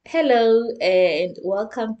Hello and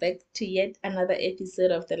welcome back to yet another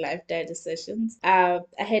episode of the Life Diary Sessions. I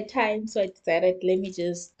had time, so I decided let me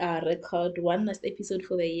just record one last episode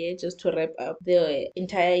for the year just to wrap up the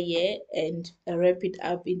entire year and wrap it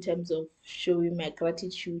up in terms of showing my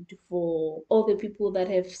gratitude for all the people that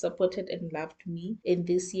have supported and loved me in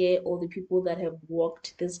this year, all the people that have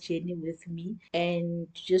walked this journey with me, and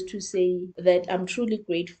just to say that I'm truly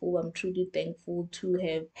grateful, I'm truly thankful to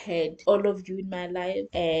have had all of you in my life.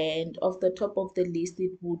 And off the top of the list,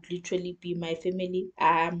 it would literally be my family.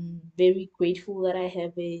 I'm very grateful that I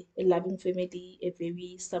have a loving family, a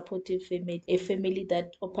very supportive family, a family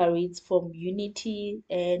that operates from unity,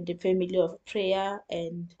 and a family of prayer.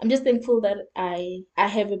 And I'm just thankful that I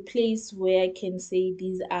have a place where I can say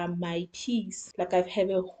these are my peace. Like I have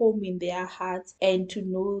a home in their hearts, and to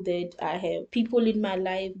know that I have people in my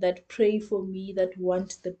life that pray for me, that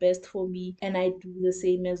want the best for me, and I do the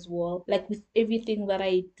same as well. Like with everything that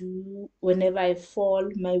I do, whenever I fall,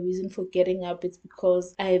 my reason for getting up is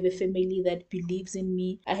because I have a family that believes in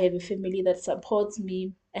me. I have a family that supports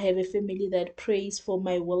me. I have a family that prays for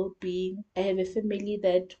my well being. I have a family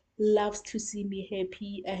that loves to see me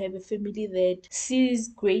happy. I have a family that sees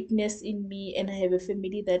greatness in me, and I have a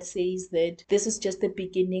family that says that this is just the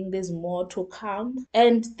beginning, there's more to come.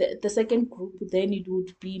 And the second group, then it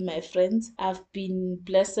would be my friends. I've been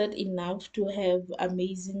blessed enough to have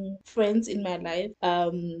amazing friends in my life,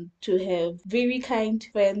 to have very kind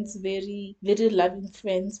friends, very, very loving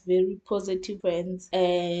friends, very positive friends,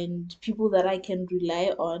 and people that I can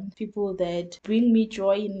rely on, people that bring me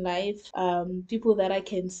joy in life, people that I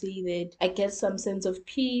can say that I get some sense of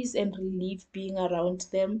peace and relief being around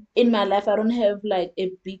them. In my life, I don't have like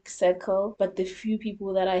a big circle, but the few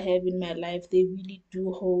people that I have in my life, they really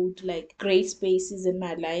do hold like great spaces in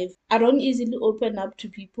my life. I don't easily open up to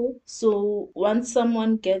people. So once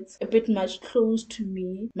someone gets a bit much close to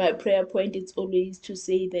me, my prayer point is always to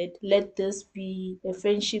say that let this be a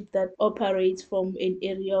friendship that operates from an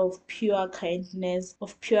area of pure kindness,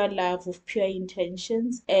 of pure love, of pure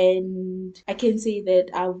intentions. And I can say that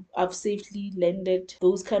I've safely landed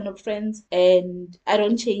those kind of friends, and I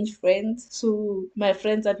don't change friends. So my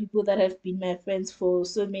friends are people that have been my friends for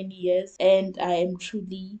so many years, and I am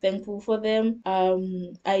truly thankful for them.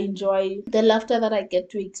 I enjoy the laughter that I get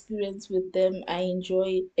to experience with them. I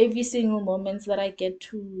enjoy every single moments that I get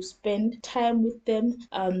to spend time with them.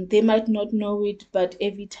 They might not know it, but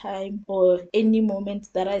every time or any moment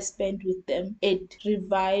that I spend with them, it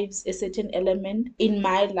revives a certain element in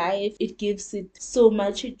my life. It gives it so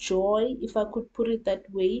much joy, if I could put it that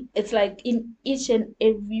way. It's like in each and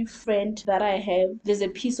every friend that I have, there's a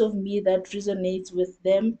piece of me that resonates with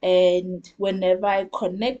them, and whenever I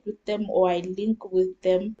connect with them or I link with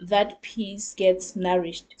them, that piece gets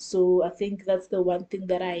nourished. So I think that's the one thing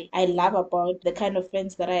that I love about the kind of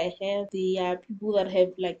friends that I have. They are people that have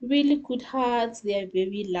like really good hearts. They are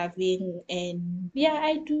very loving, and yeah,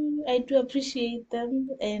 I do appreciate them,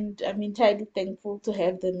 and I'm entirely thankful to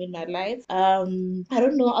have them in my life. I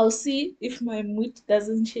don't know, I'll see if my mood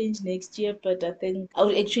doesn't change next year, but I think I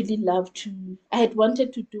would actually love to. I had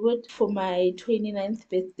wanted to do it for my 29th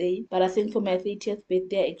birthday, but I think for my 30th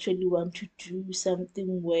birthday I actually want to do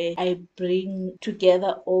something where I bring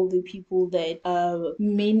together all the people that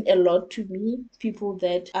mean a lot to me, people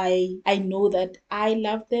that I know that I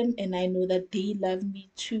love them and I know that they love me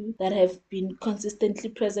too, that have been consistently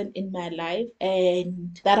present in my life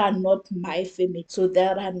and that are not my family. So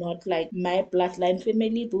that are not like my bloodline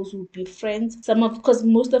family. Those would be friends. Some of because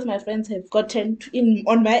most of my friends have gotten in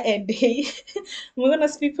on my end. Hey, I'm not gonna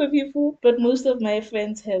speak for people, but most of my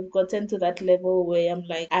friends have gotten to that level where I'm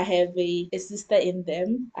like, I have a sister in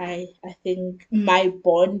them. I think my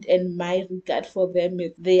bond and my regard for them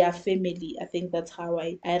is they are family. I think that's how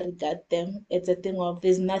I regard them. It's a thing of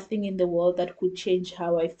there's nothing in the world that could change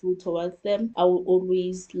how I feel towards them. I will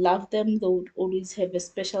always love them. They would always have a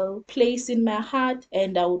special place in my heart,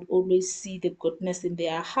 and I would always see the goodness in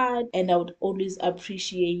their heart, and I would always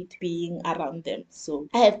appreciate being around them. So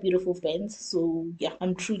I have beautiful friends. So yeah,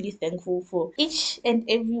 I'm truly thankful for each and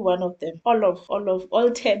every one of them.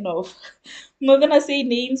 All 10 of. I'm not gonna say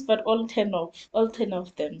names, but all ten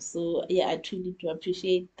of them. So yeah, I truly do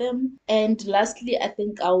appreciate them. And lastly, I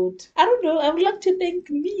think I would like to thank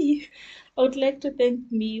me. I would like to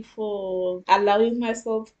thank me for allowing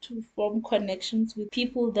myself to form connections with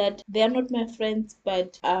people that they are not my friends,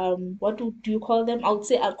 but what would you call them? I would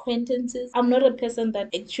say acquaintances. I'm not a person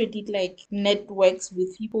that actually like networks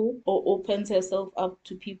with people or opens herself up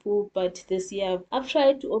to people, but this year I've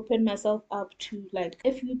tried to open myself up to like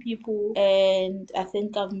a few people, and I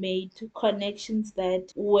think I've made connections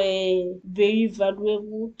that were very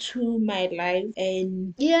valuable to my life,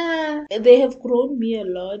 and yeah, they have grown me a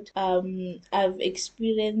lot. I've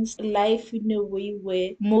experienced life in a way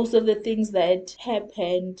where most of the things that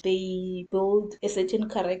happened, they built a certain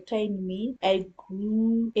character in me. I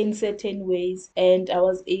grew in certain ways, and I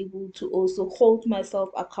was able to also hold myself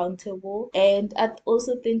accountable. And I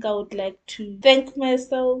also think I would like to thank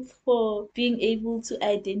myself for being able to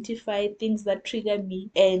identify things that trigger me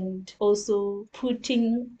and also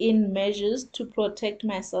putting in measures to protect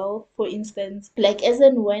myself. For instance, like as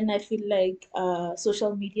and when I feel like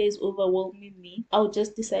social media is overwhelming me, I'll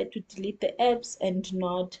just decide to delete the apps and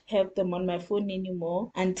not have them on my phone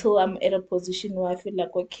anymore until I'm at a position where I feel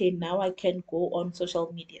like, okay, now I can go on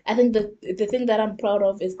social media. I think the thing that I'm proud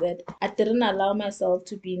of is that I didn't allow myself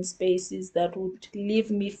to be in spaces that would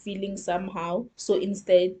leave me feeling somehow. So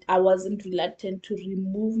instead, I wasn't reluctant to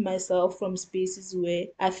remove myself from spaces where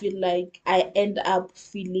I feel like I end up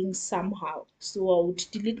feeling somehow. So I would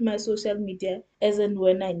delete my social media as and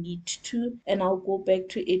when I need to, and I'll go back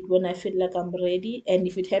to it when I feel like I'm ready. And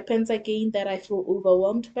if it happens again that I feel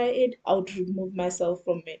overwhelmed by it, I would remove myself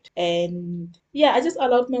from it. And yeah, I just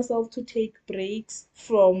allowed myself to take breaks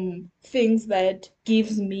from things that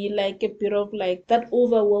gives me like a bit of like that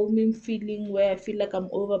overwhelming feeling where I feel like I'm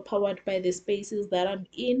overpowered by the spaces that I'm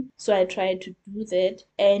in. So I try to do that.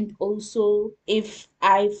 And also, if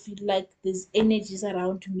I feel like there's energies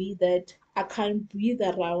around me that I can't breathe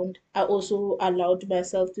around, I also allowed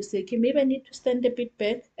myself to say, okay, maybe I need to stand a bit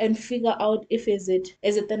back and figure out if is it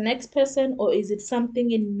the next person, or is it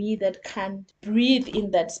something in me that can't breathe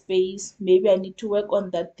in that space? Maybe I need to work on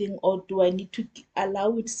that thing, or do I need to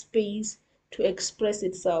allow it space to express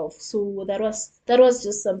itself? So that was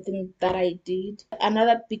just something that I did.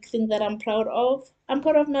 Another big thing that I'm proud of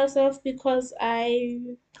myself because I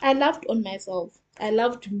loved on myself. I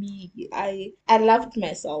loved me. I loved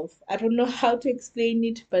myself. I don't know how to explain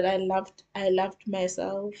it, but I loved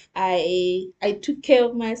myself. I took care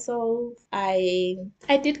of myself. I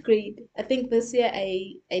did great. I think this year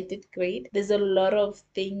I did great. There's a lot of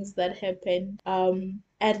things that happened.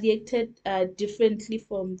 I reacted differently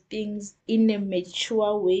from things in a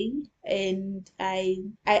mature way, and I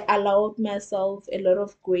allowed myself a lot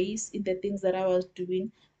of grace in the things that I was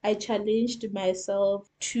doing. I challenged myself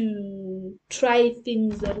to try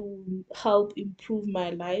things that will help improve my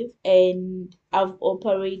life, and I've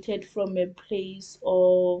operated from a place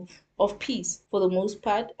of peace. For the most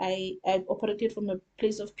part, I operated from a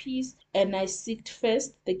place of peace, and I seeked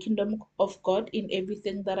first the kingdom of God in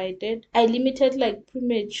everything that I did. I limited like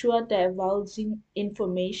premature divulging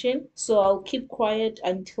information, so I'll keep quiet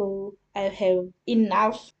until I have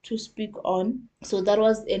enough to speak on. So that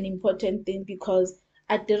was an important thing because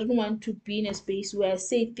I didn't want to be in a space where I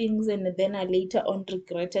say things and then I later on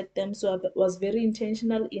regretted them. So I was very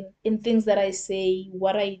intentional in things that I say,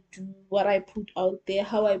 what I do, what I put out there,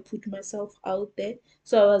 how I put myself out there.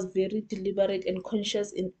 So I was very deliberate and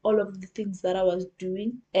conscious in all of the things that I was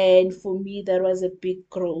doing. And for me, that was a big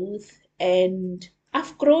growth. And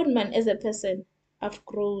I've grown, man, as a person. I've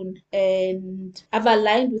grown and I've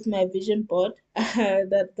aligned with my vision board.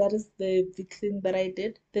 That is the big thing that I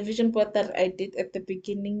did. The vision board that I did at the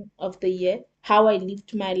beginning of the year, how I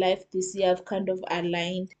lived my life this year, I've kind of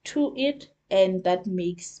aligned to it, and that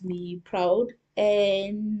makes me proud.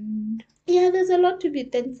 And yeah, there's a lot to be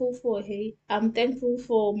thankful for. Hey, I'm thankful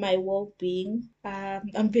for my well-being.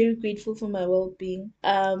 I'm very grateful for my well-being.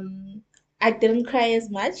 I didn't cry as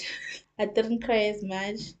much. I didn't cry as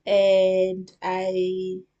much, and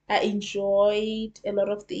I enjoyed a lot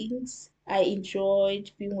of things. I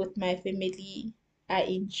enjoyed being with my family. I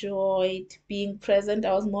enjoyed being present.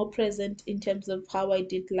 I was more present in terms of how I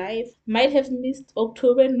did life. Might have missed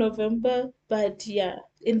October and November, but yeah,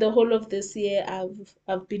 in the whole of this year,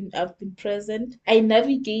 I've been present. I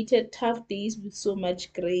navigated tough days with so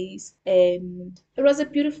much grace, and it was a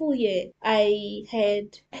beautiful year. I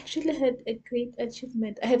had actually had a great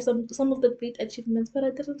achievement. I have some of the great achievements, but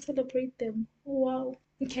I didn't celebrate them. Wow.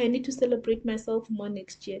 Okay, I need to celebrate myself more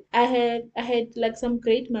next year. I had like some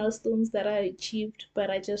great milestones that I achieved,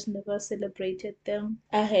 but I just never celebrated them.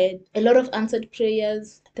 I had a lot of answered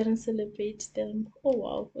prayers. I didn't celebrate them. Oh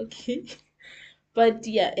wow, okay. But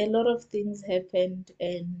yeah, a lot of things happened,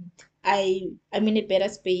 and I'm in a better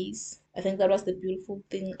space. I think that was the beautiful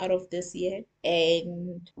thing out of this year.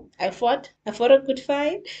 And I fought a good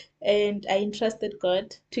fight, and I entrusted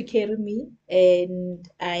God to carry me, and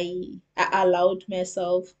I allowed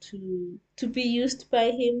myself to be used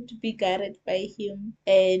by Him, to be guided by Him,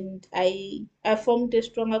 and I formed a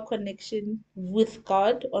stronger connection with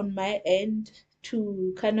God on my end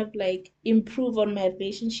to kind of like improve on my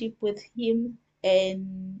relationship with Him,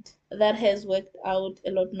 and that has worked out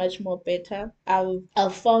a lot much more better.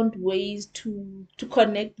 I've found ways to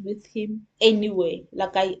connect with him anyway.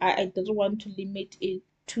 Like I didn't want to limit it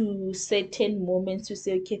to certain moments to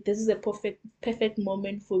say, okay, this is a perfect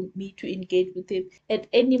moment for me to engage with him. At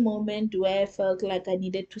any moment where I felt like I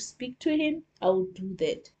needed to speak to him, I would do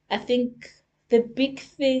that. I think the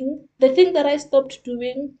thing that I stopped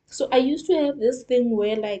doing, so I used to have this thing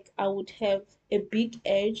where like I would have a big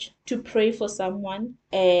urge to pray for someone,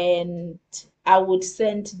 and I would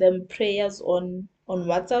send them prayers on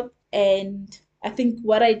WhatsApp. And I think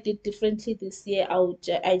what I did differently this year,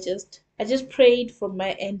 I just prayed from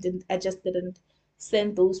my end, and I just didn't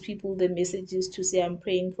send those people the messages to say I'm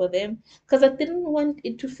praying for them, because I didn't want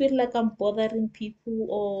it to feel like I'm bothering people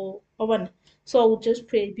or what. So I would just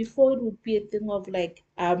pray. Before, it would be a thing of like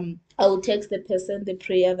I would text the person the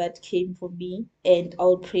prayer that came for me, and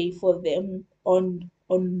I'll pray for them on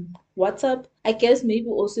WhatsApp. I guess maybe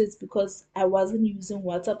also it's because I wasn't using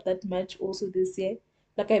WhatsApp that much also this year.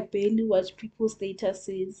 Like I barely watch people's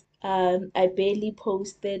statuses. I barely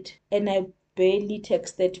posted, and I barely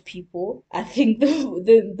texted people. I think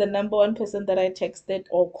the number one person that I texted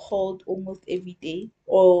or called almost every day,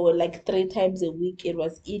 or like 3 times a week, it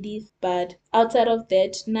was Edith. But outside of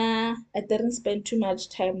that, nah, I didn't spend too much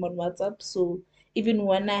time on WhatsApp. So even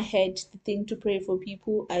when I had the thing to pray for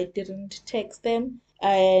people, I didn't text them.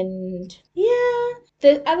 And yeah,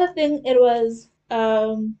 the other thing, it was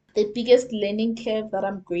the biggest learning curve that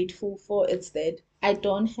I'm grateful for is that I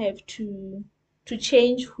don't have to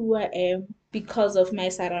change who I am because of my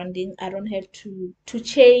surrounding. I don't have to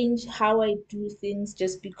change how I do things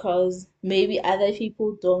just because maybe other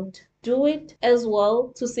people don't do it as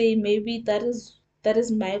well. To say maybe that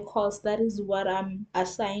is my cause, that is what I'm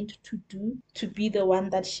assigned to do, to be the one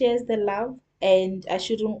that shares the love, and I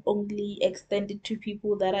shouldn't only extend it to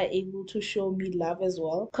people that are able to show me love as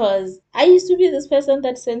well. Because I used to be this person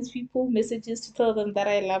that sends people messages to tell them that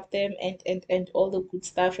I love them, and all the good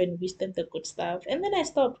stuff, and wish them the good stuff. And then I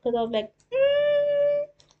stopped because I was like,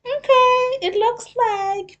 okay, it looks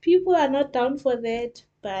like people are not down for that.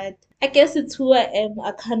 But I guess it's who I am.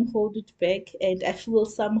 I can't hold it back, and I feel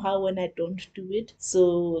somehow when I don't do it.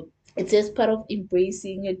 So it's just part of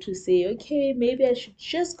embracing it to say, okay, maybe I should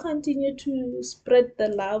just continue to spread the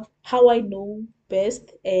love how I know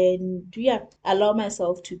best, and yeah, allow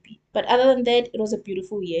myself to be. But other than that, it was a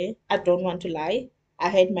beautiful year. I don't want to lie. I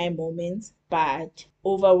had my moments, but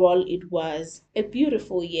overall, it was a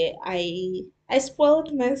beautiful year. I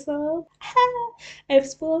spoiled myself. I've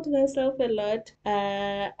spoiled myself a lot.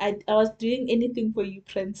 I was doing anything for you,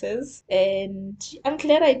 princess, and I'm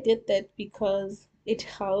glad I did that because it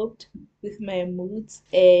helped with my moods,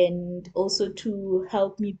 and also to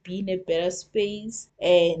help me be in a better space.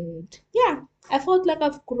 And yeah, I felt like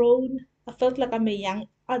I've grown. I felt like I'm a young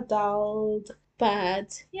adult.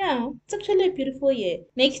 But yeah, it's actually a beautiful year.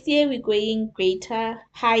 Next year, we're going greater,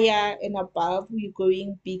 higher, and above. We're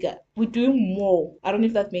going bigger. We're doing more. I don't know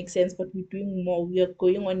if that makes sense, but we're doing more. We are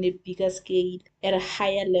going on a bigger scale, at a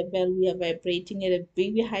higher level. We are vibrating at a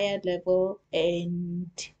very higher level. And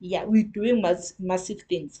yeah, we're doing massive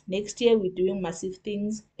things. Next year, we're doing massive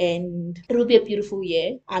things, and it'll be a beautiful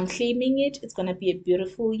year. I'm claiming it. It's going to be a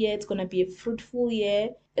beautiful year. It's going to be a fruitful year.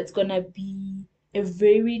 It's going to be a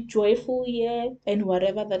very joyful year, and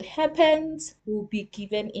whatever that happens, we'll be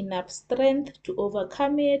given enough strength to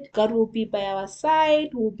overcome it. God will be by our side,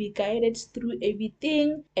 we'll be guided through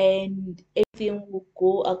everything, and everything will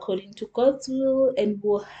go according to God's will, and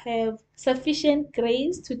we'll have sufficient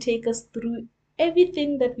grace to take us through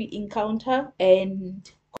everything that we encounter,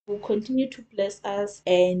 and will continue to bless us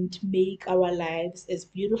and make our lives as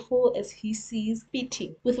beautiful as He sees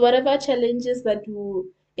fitting. With whatever challenges that we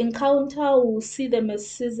encounter, we'll see them as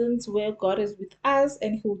seasons where God is with us,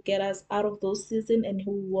 and He'll get us out of those seasons, and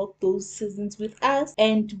He'll walk those seasons with us,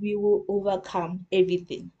 and we will overcome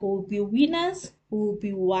everything. We'll be winners. We'll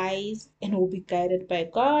be wise, and we'll be guided by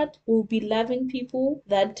God. We'll be loving people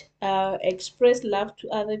that express love to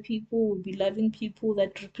other people. We'll be loving people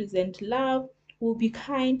that represent love. We'll be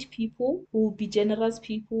kind people, we'll be generous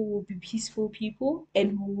people, we'll be peaceful people,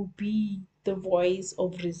 and we'll be the voice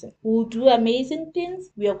of reason. We'll do amazing things.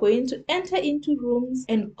 We are going to enter into rooms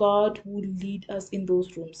and God will lead us in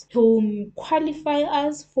those rooms. He'll qualify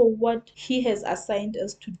us for what He has assigned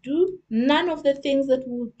us to do. None of the things that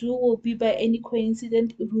we'll do will be by any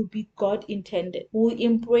coincidence. It will be God intended. We'll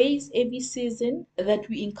embrace every season that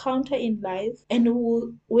we encounter in life, and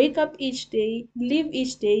we'll wake up each day, live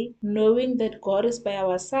each day, knowing that God is by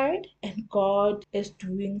our side and God is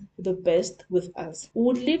doing the best with us.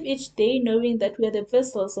 We'll live each day knowing that we are the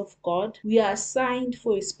vessels of God. We are assigned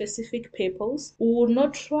for a specific purpose. We will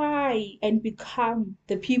not try and become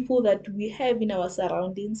the people that we have in our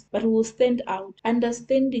surroundings, but we will stand out,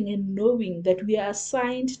 understanding and knowing that we are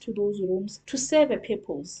assigned to those rooms to serve a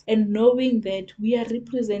purpose, and knowing that we are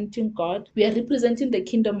representing God, we are representing the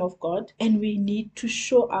kingdom of God, and we need to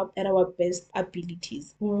show up at our best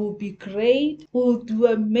abilities. We will be great, we will do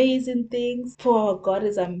amazing things, for our God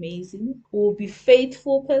is amazing. We will be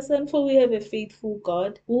faithful person, for we have a faithful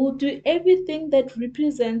God. We will do everything that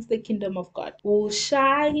represents the kingdom of God. We will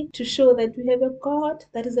shine to show that we have a God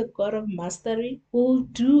that is a God of mastery. We will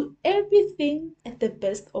do everything at the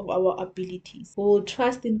best of our abilities. We will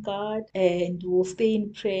trust in God and we will stay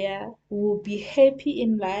in prayer. We will be happy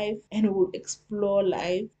in life and we will explore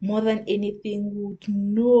life. More than anything, we would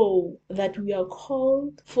know that we are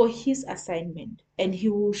called for His assignment, and He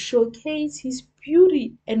will showcase His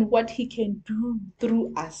beauty and what He can do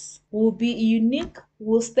through us. We'll be unique,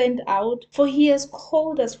 we'll stand out, for He has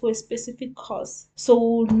called us for a specific cause. So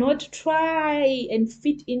we'll not try and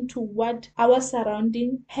fit into what our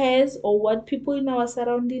surrounding has or what people in our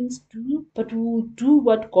surroundings do, but we'll do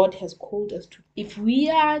what God has called us to. If we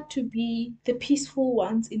are to be the peaceful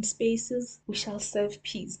ones in spaces, we shall serve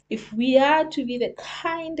peace. If we are to be the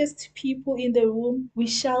kindest people in the room, we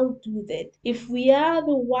shall do that. If we are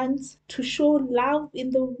the ones to show love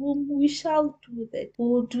in the room, we shall do that. We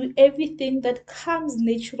will do everything that comes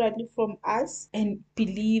naturally from us and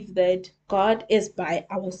believe that God is by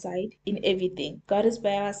our side in everything. God is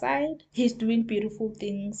by our side. He's doing beautiful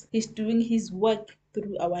things. He's doing His work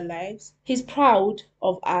through our lives. He's proud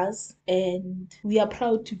of us and we are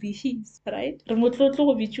proud to be His, right? Re motlotlo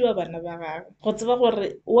go bitšiwa bana ba gagwe go tseba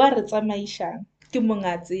gore wa re tsamaishang ke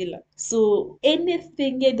monga tsela. So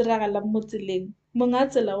anything e diragalang mo tseleng, monga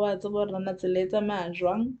tsela wa tseba gore na tsela e tsamaya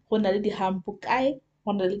jwang, go na le di-hump kae,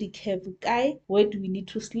 go na le di-curve kae, where do we need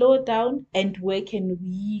to slow down and where can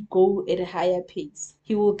we go at a higher pace.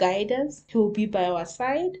 He will guide us. He will be by our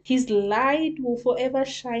side. His light will forever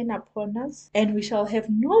shine upon us and we shall have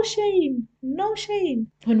no shame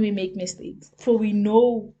when we make mistakes, for we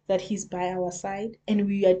know that He's by our side and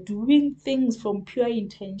we are doing things from pure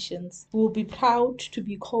intentions. We will be proud to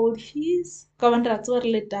be called His. Ka bana ra tswa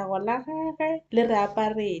re letago la gagwe le re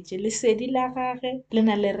aparetše lesedi la gagwe le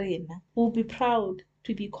na le rena. We will be proud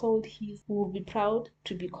to be called His. We will be proud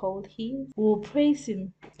to be called His. We will praise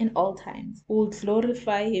Him in all times. We will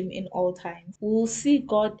glorify Him in all times. We will see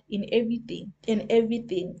God in everything, in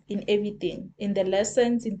the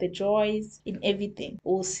lessons, in the joys, in everything.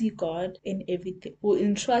 We will see God in everything. We will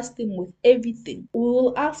entrust Him with everything. We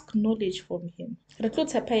will ask knowledge from Him. Re tlo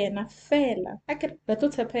tshepa yena fela. Re tlo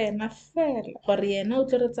tshepa yena fela gore yena o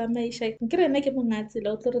tlo re tsamaisha. Ke rena ke monga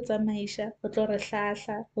tsela, o tlo re tsamaisha, o tlo re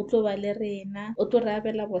hlahla, o tlo ba le rena, o tlo re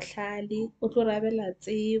abela bohlale, o tlo re abela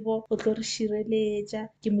tsebo, o tlo re šireletša.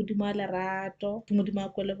 Ke Modimo wa lerato, ke Modimo wa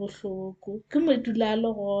kwele bohloko, ke modula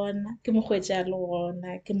le gona, ke mokgwetša le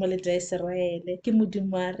gona, ke moletša Israele, ke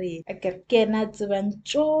Modimo wa rena. Ke yena a tsebang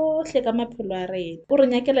tšohle ka maphelo a rena. O re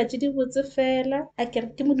nyakela tše di botse fela.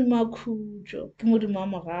 Ke Modimo wa khutšo, ke Modimo wa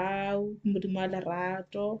mogau, ke Modimo wa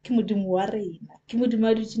lerato, ke Modimo wa rena, ke Modimo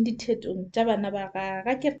wa dutšeng dithetong tša bana ba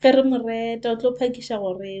gagwe. Ge re mo reta o tlo phakiša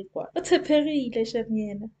go rekwa. O tshepegile šane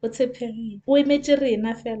yena, o tshepegile. O emetše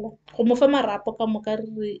rena fela go mo fa marapo ka moka,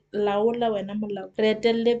 re laola wena molao, re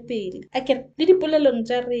etelele pele. Le dipolelong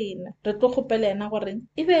tša rena re tlo kgopela yena gore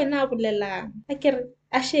e be yena a bolelang.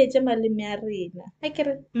 A šetše maleme a rena.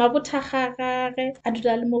 Mabotha ga gagwe a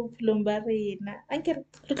dula le mo bophelong ba rena.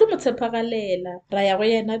 Re tlo mo tshepagalela, ra ya go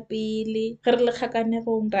yena pele. Ge re le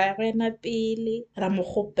kgakanegong, ra ya go yena pele, ra mo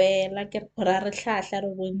kgopela gore a re hlahla re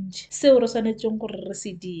bontšhe seo re swanetšeng gore re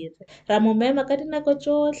se dire. Ra mo mema ka dinako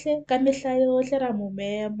tšohle, ka mehla yohle ra mo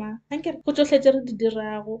mema. Go tšohle tše re di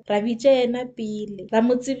dirago, ra bitša yena pele, ra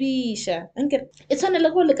mo tsebiša. E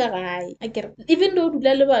tshwanele go le ka gae. Even though o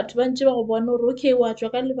dula le batho ba ntše ba go bona gore okay wa tswa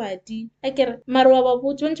ka lebadi a kere mare wa ba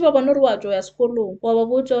botsa bontsi ba bona gore wa tswa ya sekolong wa ba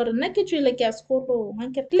botsa gore nna ke tswile ke ya sekolong a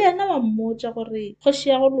kere le ena wa mmotsa gore kgoši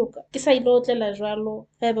ya go loka ke sa ile o tlela jalo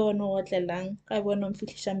ga e bone o otlelang ga e bone o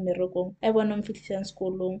mfitlhisang mmerekong ga e bone o mfitlhisang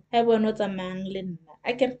sekolong ga e bone o tsamayang le nna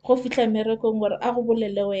a kere go fitlha mmerekong gore a go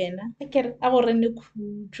bolele wena a kere a go rene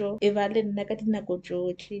khutso e ba le nna ka dinako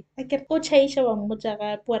tsotlhe a kere o tšhaiša wa mmotsa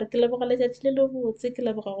gape wa re ke leboga letšatši le le botse ke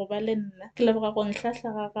leboga go ba le nna ke leboga go ntlhatlha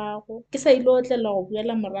ga gago ke sa ile o tlela go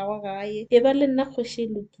buela morago gae e ba le nna kgoši e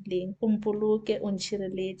lokileng o mpoloke o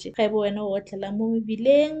ntšhireletše ga e bo wena o otlela mo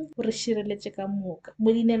mebileng o re šireletše ka moka mo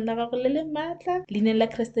leineng la gago le le maatla leineng la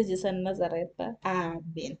Kriste Jesu wa Nazareta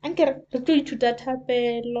amen a nkere re tlo ithuta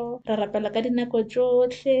thapelo ra rapela ka dinako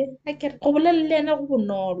tsotlhe a kere go bolela le ena go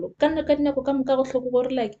bonolo ka dinako ka moka go tlhoko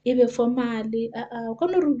gore like e be formale o ka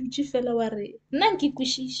no re o dutse fela wa re nna nke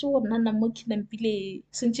kwešiše go nna mo kinampile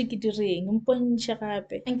sentše ke direng mpontšhe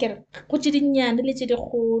gape a nkere go tše dinnyane le tše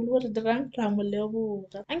dikgolo re dirang ra mo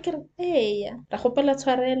leboga a nkere eya ra gopela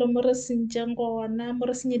tshwarelo mo re sentšeng gona mo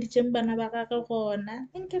re senyeditšeng bana ba gage gona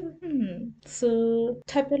a nkere so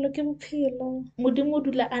thapelo ke bophelo modimo o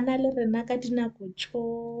dula a na le rena ka dinako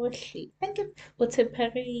tsohle a nkere o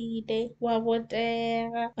tshepegile wa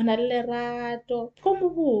botega o na le lerato go mo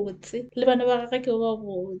botse le bana ba gage ke ba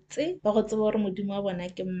botse ba go tseba gore modimo wa bona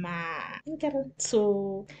ke mang nkere so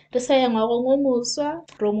re sa ya ngwagong o moswa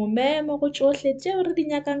re mo mema go tsohle tšeo re di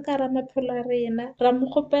nyakang ka ra maphelo a rena ra mo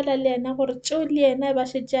kgopela le ena gore tšeo le ena ba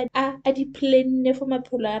šetše a di plannne for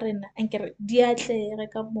maphelo a rena ankere di atlege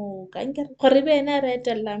ka moka ankere gore be ena re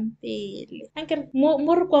etelelang pele ankere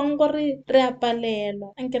mo re kwang gore re a palelwa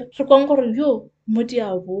ankere re kwang gore yo mo di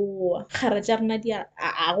a boa kgara tša rena di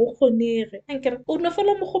a go kgonege ankere o no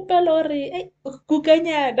fela mogopela gore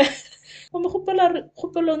kukanyana o mogopela gore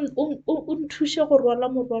kgopelong o nthuše go rwala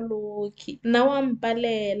morwalo oke nna wa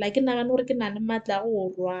mpalela ke nagane gore ke na le maatla a go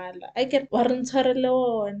o rwala a kere wa re ntshwarele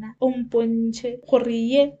ona o mpontšhe gore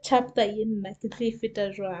ye chapter ye nna ke tlo e feta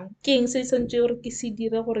jwang ke eng se santse gore ke se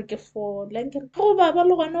dire gore ke fole ankere go baba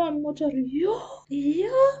le gona wa mmotsa gore yo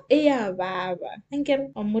e ya baba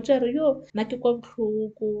ankere wa mmotsa gore yo nna ke kwa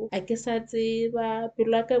botlhoko a ke sa tseba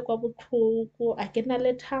pelo ya ka e kwa botlhoko a ke na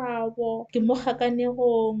le thabo ke mo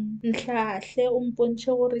kgakanegong ntlhahle o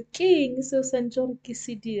mpontšhe gore ke eng seo santse gore ke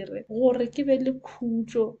se dire gore ke be le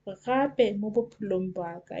khutso gape mo bophelong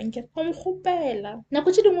baka ankere o mokgopela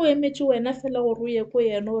nako tše dingwe o emetše wena fela gore o ye ko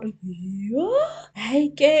yena gore yo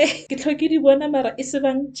ke tlhoke di bona mara e se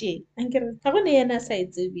bangtše ankere ga gone yena a sa e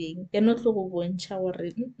tsebeng yena o tlo go bontšha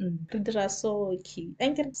gore re dira soke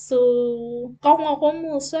ankere so ka ngwago o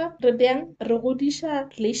moswa re bjang re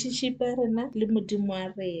godiša relationship ya rena le modimo wa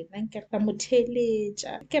rena ankere ra mo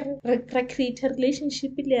theeletša kere ra create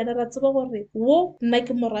relationship le yena ra tseba gore wo nna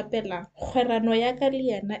ke mo rapelang kgwerano ya ka le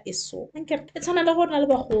yena e so ankere e tshwana le gore na le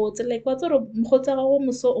bagotse like wa tsore mogotse ga go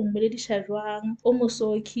moso o mmolediša jwang o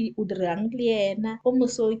mosoki o dirang le yena o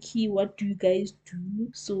mosoki what do you guys do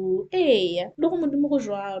so eya le go modimo go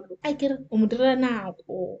jwalo ankere o mo dira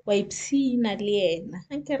nako wa ipshina le yena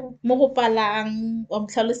ankere mo go palang wa mo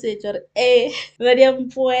tlhalosetša gore ra di a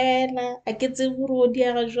mpoela a ke tsebe gore o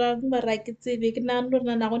diaga jwang mara ke tsebe ke nagane gore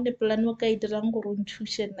nana go ne polane o ka e dirang gore o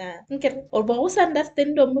nthuše na nkere gore ba go sa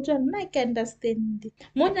understand wa motho nna ke understand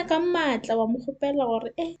mo nyaka maatla wa mo kgopela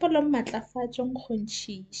gore pelo maatlafatšo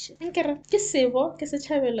nkgontšhiše nkere ke sebo ke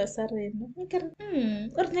setšhabelo sa rena nkere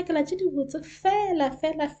o re nyakela tše di botse fela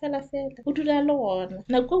o dula le gona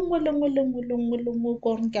nako nngwe le nngwe le nngwe le nngwe le nngwe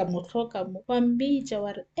ko gore ke a mo hloka mo wa mbitša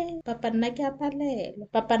wa re papa nna ke a palelwa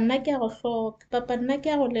papa nna ke a go hloka papa nna ke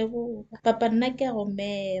a go leboga papa nna ke a go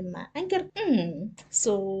mema ankere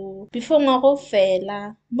so before ngwago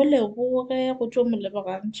fela mo leboge go tšo mo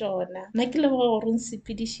lebogang tšona nna ke leboga gore o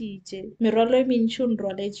nsepedišitše merwalo e mentši o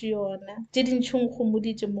nrwaletše yona tše dintšhi o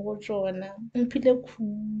nkgomoditše mo go tšona o mphile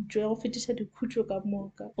khutšo ya go fetiša dikhutšo ka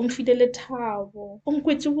moka o mfile lethabo o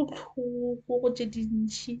nkwetše bohloko go tše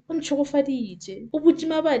dintšhi o ntšhogofaditše o butše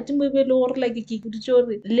mabati mo e be le gore like ke ikuditše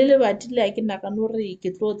gore le lebati le a ke nagane gore ke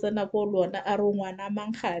tlo tsena ko lona a re o ngwana a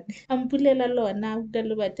mankgane a mpulela lona a bula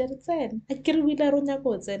lebati a re tsena a ke re o ile a re o nyaka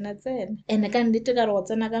go tsena ene ka nnete ka re go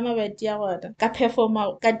tsena ka mabati a gona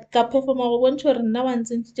ka performa go bontšha gore nna wa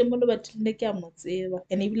ntsentšitše mo lebati le ne ke a mo tseba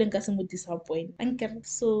ene ebile nka se mo disappoint ankere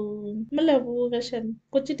so mo leboge shame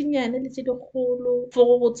go tše dinnyane le tše dikgolo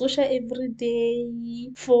for go tsoša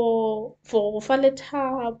everyday for go fa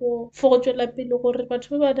lethabo for go tšwela pele gore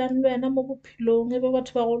batho ba ba dang le wena mo bophelong e be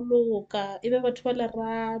batho ba go loka e be batho ba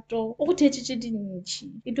lerato o go theetše tše dintšhi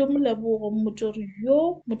e dio mo lebogo motho gore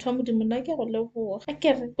yo motho wa modimo nna ke a go leboga a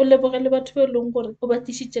kere o lebogele batho ba e leng gore o ba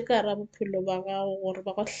tlišitše ka hara bophelo ba gago gore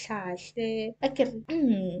ba go hlahle a kere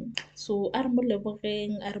so a re mo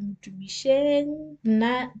lebogeng, a re mo tumišeng.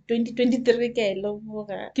 Nna 2023 ke a e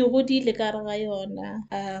leboga, ke godile ka gare ga yona.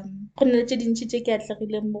 Go nna le tše dintšhi tše ke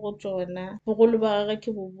atlegileng mo go tsona, bogolo ba gage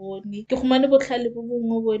ke bo bone, ke humane botlhale bo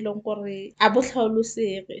bongwe bo e leng gore a bo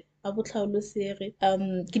tlhaolosege,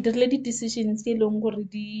 ke dirile di-decisions ke e leng gore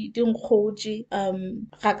di nkgotše.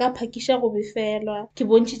 Ga ka phakiša go befelwa, ke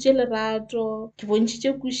bontšhitše lerato, ke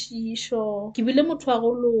bontšhitše kwešišo, ke bile motho wa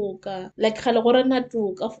go loka, like gale gore na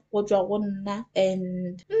toka go tšwa go nna.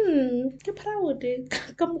 And ke proud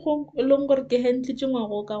ka mokgwa e leng gore ke handletse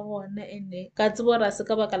ngwago ka gona, ene ka tsebo gore a se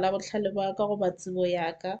ka baka la botlhale ba ka goba tsebo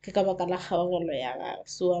yaka, ke ka baka la kgaogelo ya gago.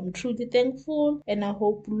 So I'm truly thankful and I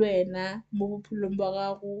hope le wena mo bophelong ba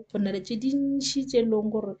gago go na le tše dintšhi tše e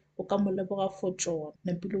leng gore o ka mo leboga for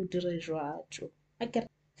tšona, pele o dire jwatšo.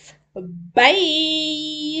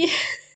 Bye.